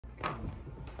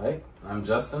Hey, I'm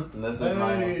Justin, and This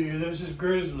is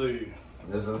Grizzly.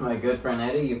 this is my good friend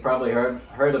Eddie. You've probably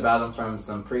heard about him from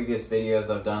some previous videos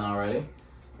I've done already.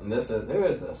 And who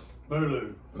is this?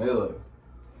 Mulu. Mulu.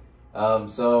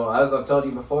 So as I've told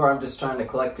you before, I'm just trying to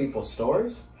collect people's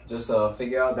stories, just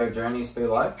figure out their journeys through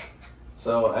life.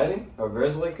 So Eddie or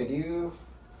Grizzly,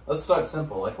 let's start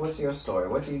simple. Like, what's your story?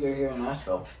 What do you do here in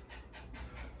Nashville?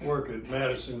 Work at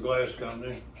Madison Glass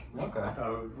Company. Okay.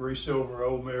 Resilver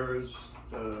old mirrors,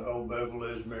 old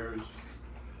bevel-edge mirrors.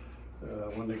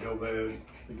 When they go bad,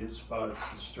 they get spots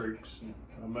and streaks, and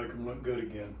I make them look good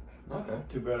again. Okay.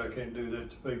 Too bad I can't do that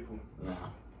to people. No.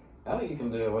 Oh, you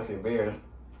can do it with your beard.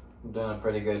 You're doing a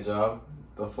pretty good job.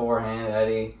 Beforehand,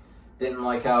 Eddie didn't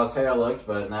like how his hair looked,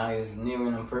 but now he's new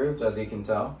and improved, as you can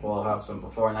tell. We'll have some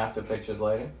before and after pictures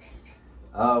later.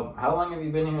 How long have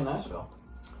you been here in Nashville?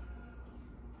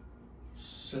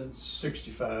 Since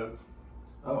 '65.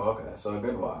 Oh, okay. So a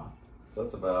good while. So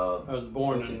that's about... I was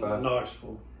born 55. in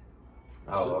Knoxville.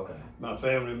 Oh, okay. My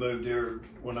family moved here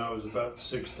when I was about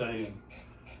 16,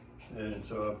 and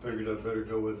so I figured I'd better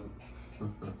go with them.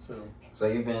 So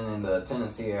you've been in the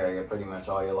Tennessee area pretty much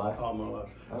all your life? All my life.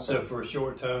 Okay. Except for a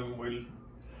short time,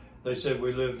 they said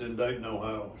we lived in Dayton,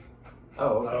 Ohio.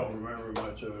 Oh, okay. I don't remember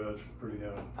much of it. I was pretty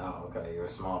young. Oh, okay. You were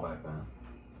small back then.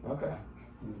 Okay.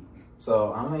 Mm.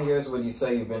 So how many years would you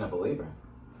say you've been a believer?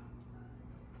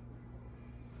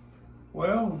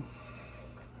 Well,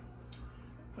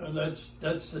 that's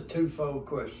a twofold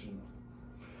question.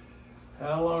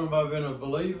 How long have I been a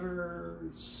believer?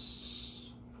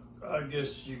 I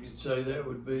guess you could say that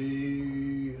would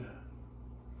be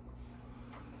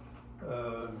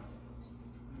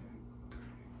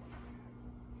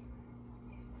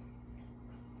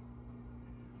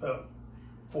about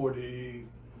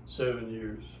 47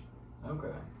 years. Okay.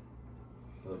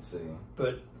 Let's see.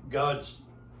 But God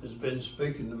has been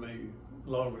speaking to me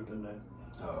longer than that.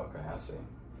 Oh, okay. I see.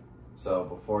 So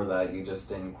before that, you just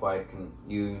didn't quite,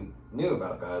 you knew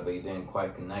about God, but you didn't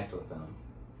quite connect with Him.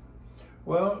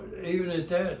 Well, even at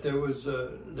that, there was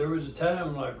a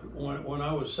time, like when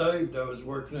I was saved, I was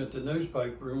working at the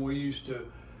newspaper, and we used to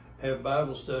have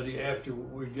Bible study after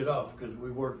we'd get off, because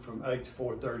we worked from 8 to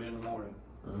 4:30 in the morning.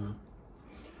 Mm-hmm.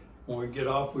 When we'd get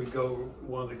off, we'd go to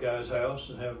one of the guys' house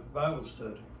and have Bible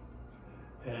study.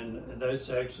 And that's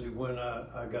actually when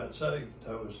I got saved.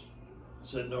 I was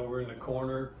sitting over in the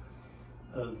corner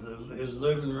of his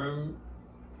living room,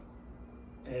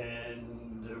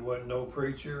 and there wasn't no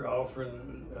preacher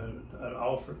offering an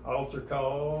altar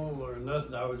call or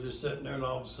nothing. I was just sitting there, and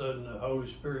all of a sudden the Holy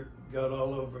Spirit got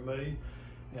all over me,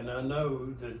 and I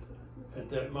know that at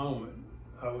that moment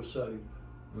I was saved.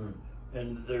 Mm.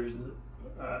 And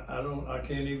I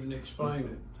can't even explain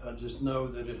it. I just know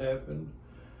that it happened,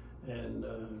 and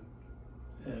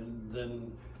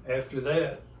then after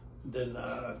that,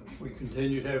 we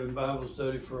continued having Bible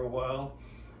study for a while.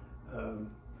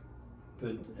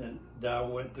 But I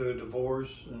went through a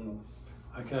divorce, and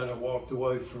I kind of walked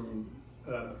away from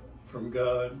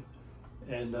God.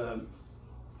 And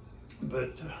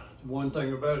but one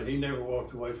thing about it, He never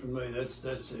walked away from me. That's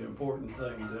the important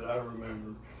thing that I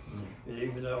remember. Mm.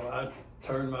 Even though I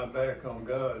turned my back on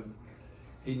God,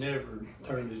 He never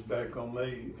turned His back on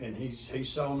me, and He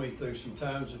saw me through some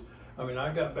times. I mean,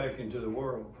 I got back into the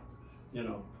world,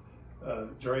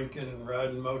 drinking and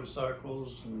riding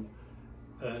motorcycles and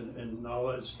all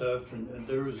that stuff. And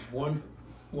there was one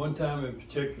time in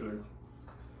particular,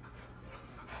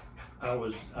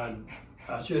 I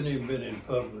shouldn't even been in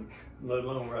public, let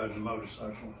alone riding a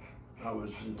motorcycle. I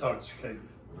was intoxicated.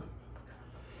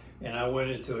 And I went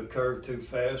into a curve too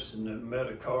fast and met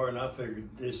a car, and I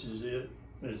figured, this is it,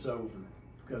 it's over.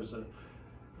 Because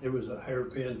it was a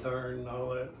hairpin turn and all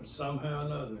that. But somehow or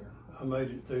another, I made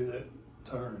it through that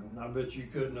turn. I bet you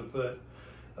couldn't have put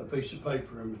a piece of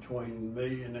paper in between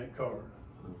me and that car.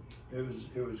 It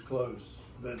was close.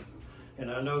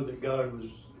 And I know that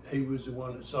He was the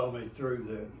one that saw me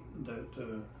through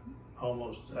that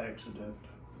almost accident.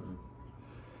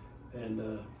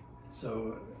 And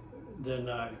so then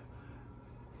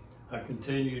I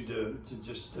continued to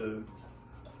just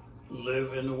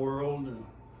live in the world and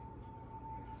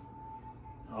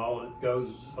all that goes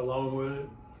along with it.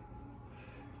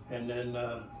 And then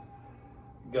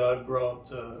God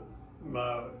brought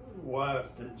my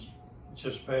wife that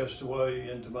just passed away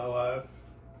into my life,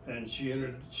 and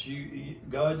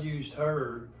God used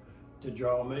her to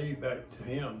draw me back to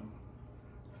Him,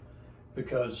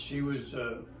 because she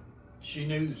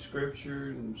knew the scripture,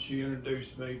 and she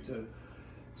introduced me to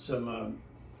some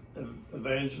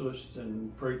evangelists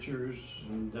and preachers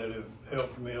that have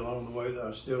helped me along the way, that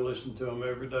I still listen to them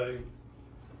every day.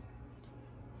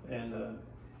 And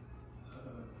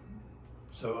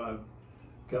So I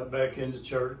got back into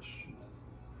church,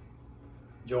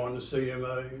 joined the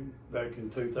CMA back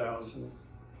in 2000.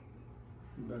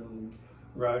 Been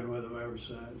riding with them ever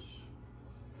since.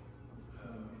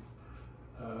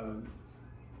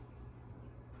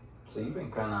 So you've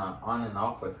been kind of on and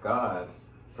off with God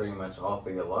pretty much all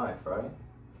through your life, right?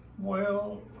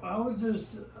 Well, I was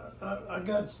just,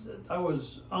 I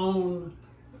was on,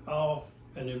 off,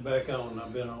 and then back on.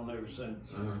 I've been on ever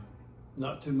since. Mm-hmm.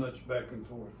 Not too much back and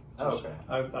forth. Oh, okay.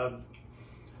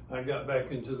 I got back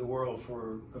into the world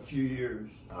for a few years.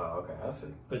 Oh, okay, I see.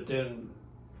 But then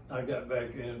I got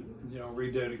back in,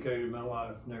 rededicated my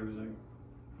life and everything.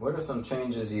 What are some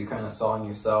changes you kind of saw in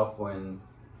yourself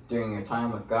during your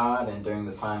time with God and during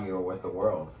the time you were with the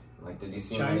world? Like, did you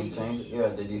see any changes? Yeah,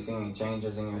 did you see any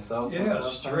changes in yourself? Yeah,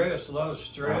 stress, a lot of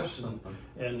stress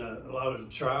and a lot of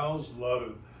trials, a lot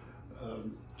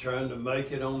of trying to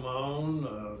make it on my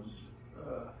own.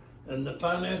 And the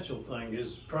financial thing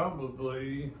is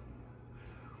probably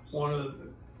one of the,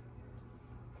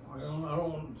 well, I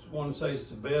don't want to say it's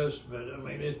the best, but I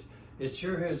mean, it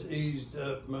sure has eased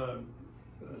up my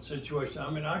situation. I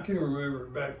mean, I can remember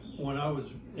back when I was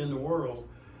in the world,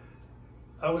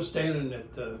 I was standing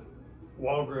at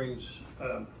Walgreens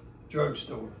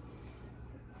drugstore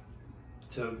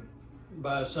to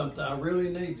buy something I really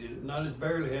needed, and I just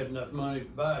barely had enough money to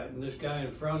buy it. And this guy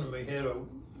in front of me had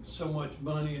so much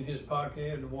money in his pocket, he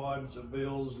had wads of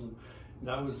bills, and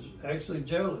I was actually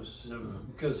jealous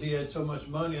because he had so much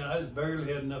money, and I just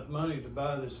barely had enough money to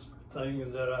buy this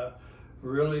thing that I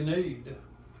really need.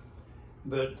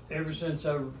 But ever since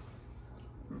I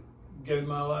gave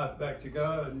my life back to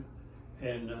God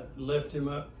and left him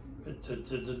up to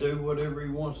do whatever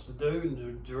he wants to do and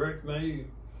to direct me,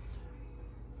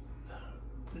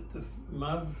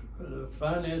 my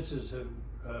finances have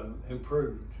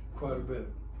improved quite a bit.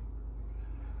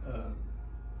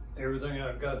 Everything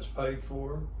I've got's paid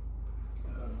for.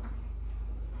 I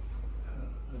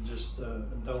just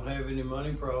don't have any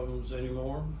money problems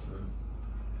anymore.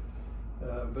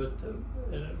 But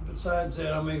besides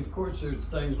that, I mean, of course, there's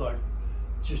things like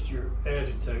just your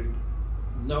attitude,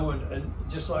 knowing, and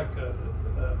just like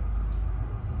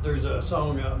there's a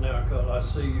song out now called "I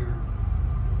See Your."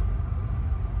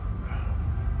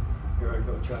 Here I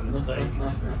go trying to think.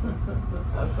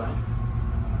 That's fine.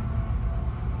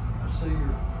 I see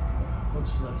your,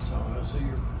 what's that song?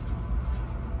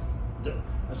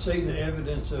 I see the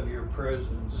evidence of your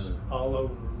presence all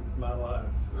over my life.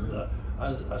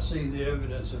 I see the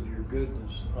evidence of your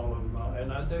goodness all over my life.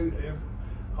 And I do,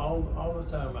 all the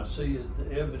time I see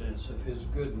the evidence of his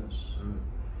goodness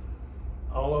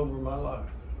all over my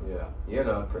life. Yeah, you had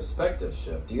a perspective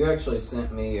shift. You actually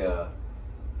sent me,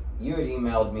 you had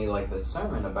emailed me like this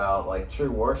sermon about like true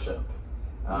worship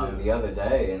the other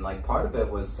day, and like part of it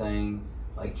was saying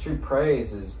like true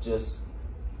praise is just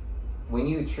when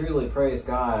you truly praise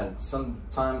God.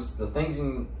 Sometimes the things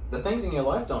in your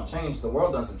life don't change, the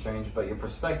world doesn't change, but your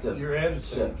perspective, your attitude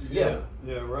shifts. Yeah,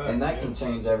 right. And that can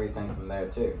change everything from there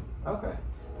too. Okay,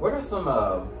 what are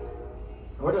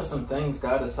some things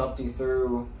God has helped you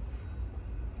through?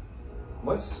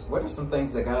 What are some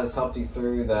things that God has helped you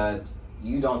through that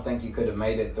you don't think you could have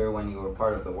made it through when you were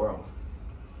part of the world?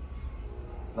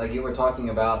 Like you were talking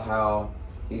about how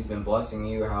he's been blessing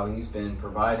you, how he's been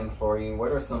providing for you.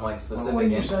 What are some like specific when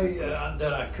you instances? say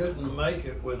that I couldn't make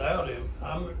it without him,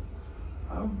 I mean,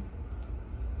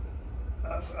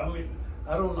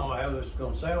 I don't know how this is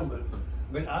going to sound,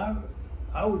 but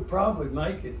I would probably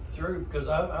make it through, because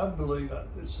I believe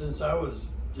since I was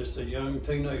just a young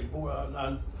teenage boy,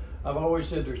 I've always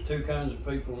said there's two kinds of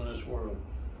people in this world: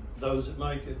 those that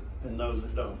make it and those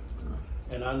that don't.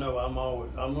 And I know I'm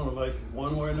going to make it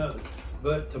one way or another.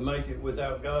 But to make it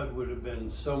without God would have been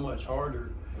so much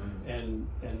harder and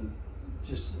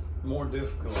just more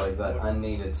difficult. Like that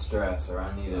unneeded stress or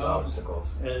unneeded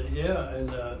obstacles.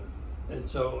 And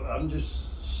so I'm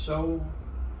just so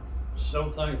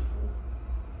thankful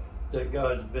that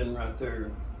God's been right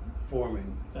there for me.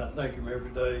 I thank him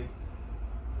every day,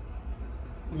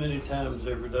 many times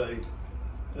every day,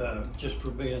 just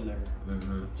for being there.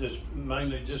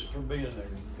 Mainly just for being there,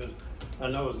 because I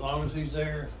know as long as he's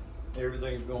there,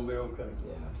 everything's going to be okay.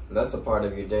 Yeah, that's a part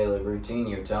of your daily routine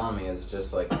you're telling me, is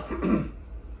just like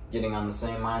getting on the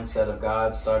same mindset of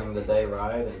God, starting the day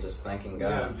right, and just thanking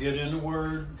God. Yeah, get in the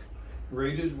Word,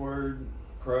 read his Word,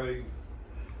 pray,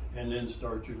 and then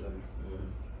start your day.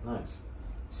 Nice.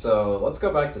 So let's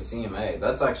go back to CMA.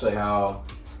 That's actually how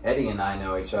Eddie and I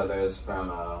know each other, is from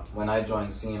when I joined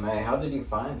CMA. How did you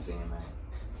find CMA?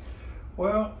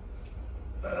 Well,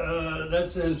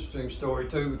 that's an interesting story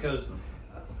too, because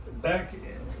back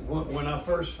when I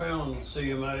first found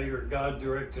CMA, or God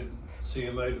directed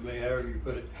CMA to me, however you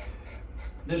put it,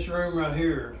 this room right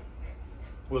here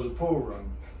was a pool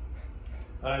room.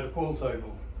 I had a pool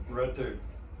table right there.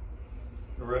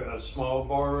 A small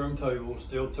bar room table,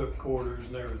 still took quarters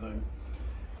and everything.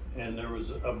 And there was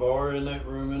a bar in that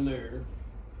room in there.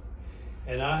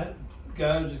 And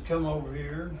guys would come over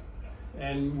here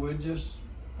and we'd just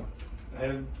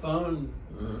have fun,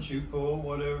 shoot pool,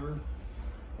 whatever.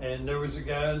 And there was a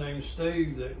guy named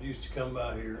Steve that used to come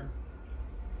by here.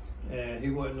 And he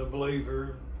wasn't a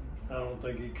believer. I don't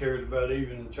think he cared about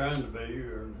even trying to be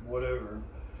or whatever.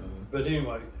 But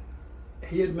anyway,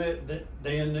 he had met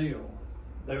Dan Neal.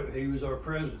 He was our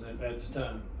president at the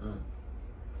time.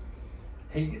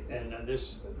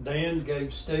 Dan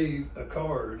gave Steve a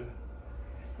card,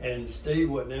 and Steve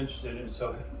wasn't interested in it.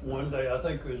 So one day, I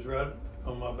think it was right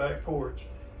on my back porch,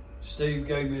 Steve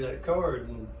gave me that card,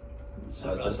 and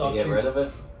so just to get rid of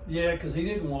it. Yeah, because he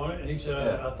didn't want it. He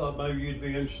said, I thought maybe you'd be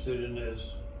interested in this.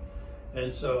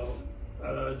 And so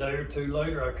a day or two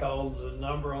later, I called the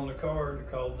number on the card.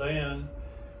 I called Dan,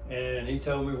 and he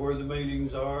told me where the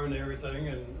meetings are and everything.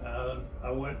 And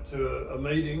I went to a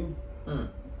meeting,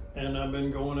 and I've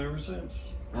been going ever since.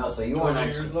 Oh, so you weren't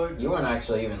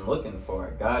actually even looking for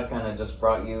it. God kind of just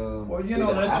brought you. Well, you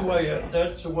know,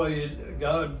 that's the way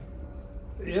God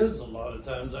is a lot of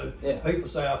times. People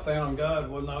say, I found God.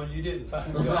 Well, no, you didn't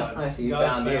find God.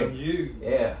 God found you.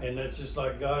 Yeah. And that's just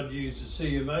like God used the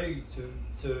CMA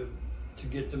to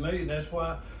get to me. And that's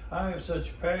why I have such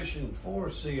a passion for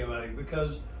CMA,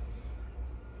 because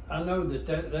I know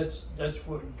that's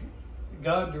what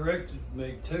God directed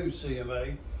me to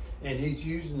CMA, and He's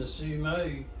using the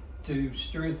CMA to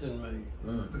strengthen me.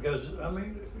 Because I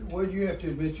mean, well, you have to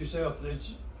admit yourself that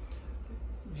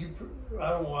I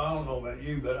don't know about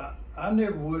you, but I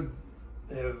never would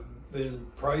have been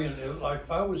praying. Like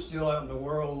if I was still out in the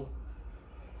world,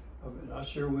 I mean, I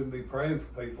sure wouldn't be praying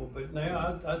for people. But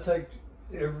now I take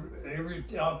every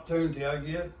opportunity I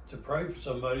get to pray for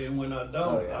somebody, and when I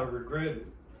don't, I regret it.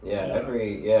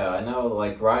 Yeah, I know,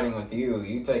 like riding with you,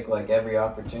 you take like every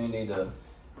opportunity to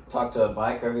talk to a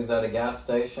biker who's at a gas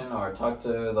station, or talk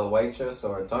to the waitress,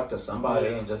 or talk to somebody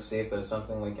and just see if there's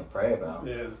something we can pray about.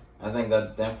 Yeah. I think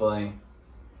that's definitely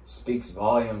speaks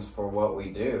volumes for what we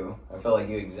do. I feel like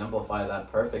you exemplify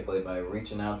that perfectly by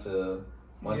reaching out to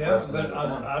one person at a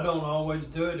time. I don't always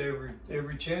do it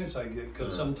every chance I get,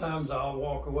 because sometimes I'll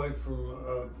walk away from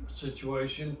a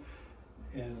situation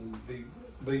and be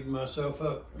beating myself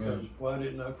up because why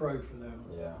didn't I pray for them?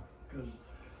 Yeah. Because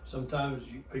sometimes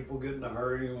people get in a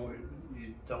hurry and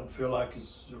you don't feel like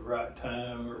it's the right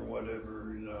time or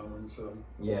whatever, you know, and so.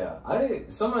 Yeah,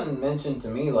 someone mentioned to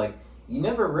me, like, you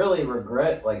never really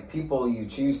regret, like, people you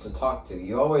choose to talk to.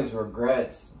 You always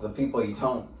regret the people you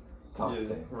don't talk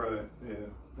to. Right,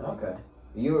 yeah. Okay.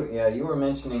 You were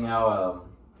mentioning how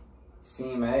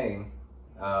CMA,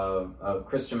 a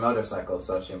Christian Motorcycle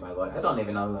Association, by the way. I don't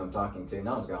even know who I'm talking to.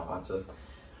 No one's going to watch this.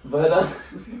 But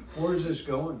where's this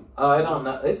going? I don't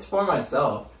know. It's for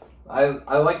myself.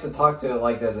 I like to talk to it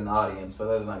like there's an audience, but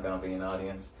there's not going to be an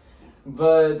audience.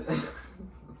 But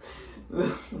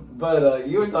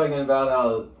you were talking about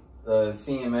how the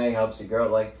CMA helps you grow.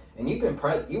 Like, and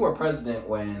you were president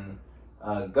when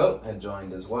Goat had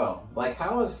joined as well. Like,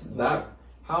 how is that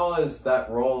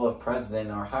role of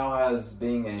president, or how has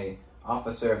being a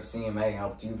officer of CMA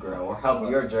helped you grow, or helped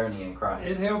your journey in Christ?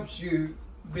 It helps you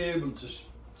be able to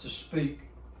speak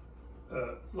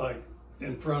like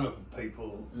in front of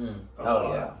people.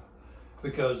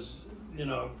 Because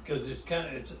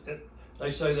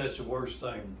they say that's the worst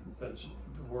thing. That's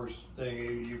the worst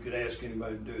thing you could ask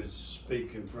anybody to do, is to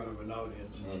speak in front of an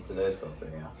audience. In today's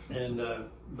culture, yeah. And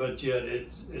but yet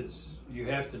it's you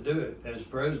have to do it as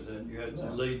president. You have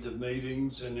to lead the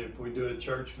meetings, and if we do a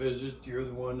church visit, you're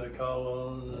the one they call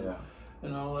on,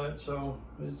 and all that. So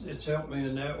it's helped me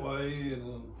in that way,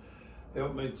 and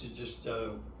helped me to just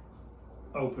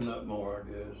open up more,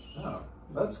 I guess. Oh,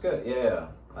 that's good. Yeah,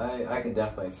 I can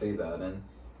definitely see that, and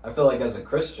I feel like as a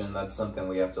Christian, that's something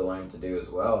we have to learn to do as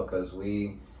well, because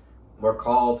we're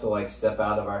called to like step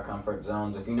out of our comfort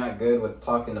zones. If you're not good with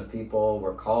talking to people,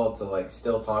 we're called to like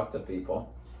still talk to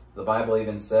people. The Bible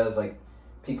even says like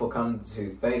people come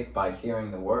to faith by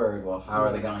hearing the word. Well, how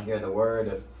are they going to hear the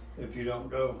word if you don't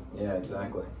go? Yeah,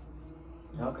 exactly.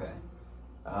 Okay.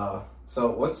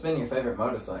 So what's been your favorite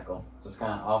motorcycle? Just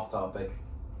kind of off topic,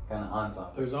 kind of on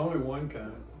topic. There's only one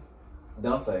kind.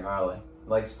 Don't say Harley.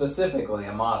 Like specifically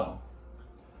a model.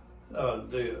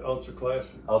 The Ultra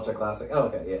Classic. Ultra Classic. Oh,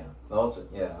 okay, yeah. The Ultra,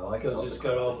 yeah, I like it. Because it's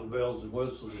got all the bells and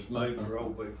whistles. It's made for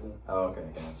old people. Oh, okay,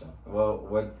 gotcha.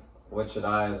 Well, what should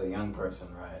I, as a young person,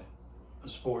 ride? A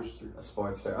Sportster. A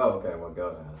Sportster. Oh, okay. Well,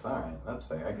 go to this. All right, that's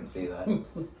fair. I can see that. All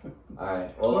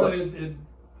right. Well, Well, it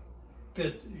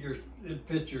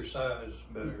fits your size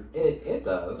better. it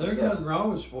does. There's yeah. nothing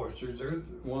wrong with Sportsters.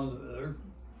 They're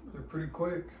pretty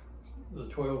quick. The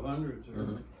 1200s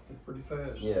are pretty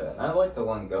fast. Yeah, I like the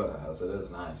one Goda has. It is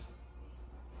nice.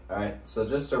 All right. So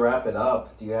just to wrap it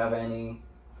up, do you have any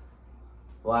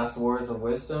last words of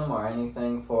wisdom or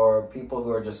anything for people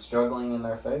who are just struggling in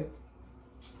their faith?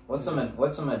 What's some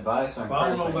advice or encouragement? Well, I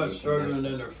don't know about you can struggling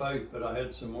give? in their faith, but I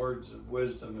had some words of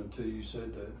wisdom until you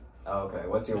said that. Oh, okay.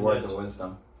 What's your And words that's- of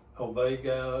wisdom? Obey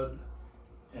God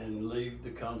and leave the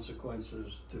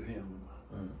consequences to Him.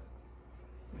 Mm.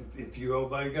 If you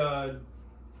obey God,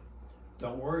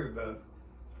 don't worry about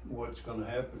what's going to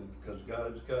happen because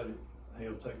God's got it.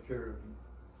 He'll take care of it.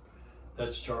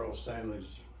 That's Charles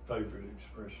Stanley's favorite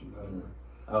expression, by the way.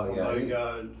 Oh yeah. Obey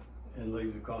God and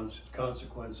leave the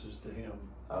consequences to Him.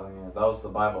 Oh yeah. That was the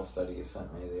Bible study you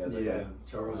sent me the other day.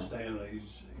 Charles Nice. Stanley,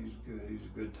 he's good. He's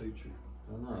a good teacher.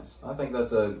 Oh, nice. I think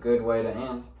that's a good way to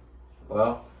end.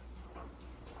 Well,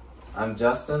 I'm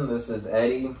Justin. This is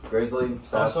Eddie, Grizzly,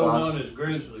 Sasquatch. Also known as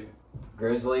Grizzly.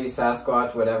 Grizzly,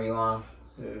 Sasquatch, whatever you want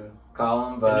Yeah.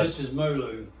 call him. But And this is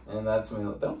Mulu. and that's me.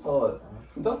 Don't pull it.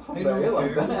 Don't pull He my don't ear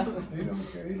like care. that. He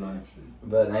don't care. He likes it.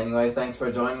 But anyway, thanks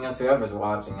for joining us. Whoever's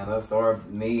watching this, or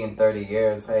me in 30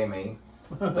 years. Hey, me.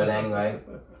 But anyway,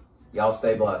 y'all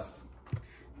stay blessed.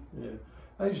 Yeah.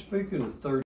 Hey, speaking of 30.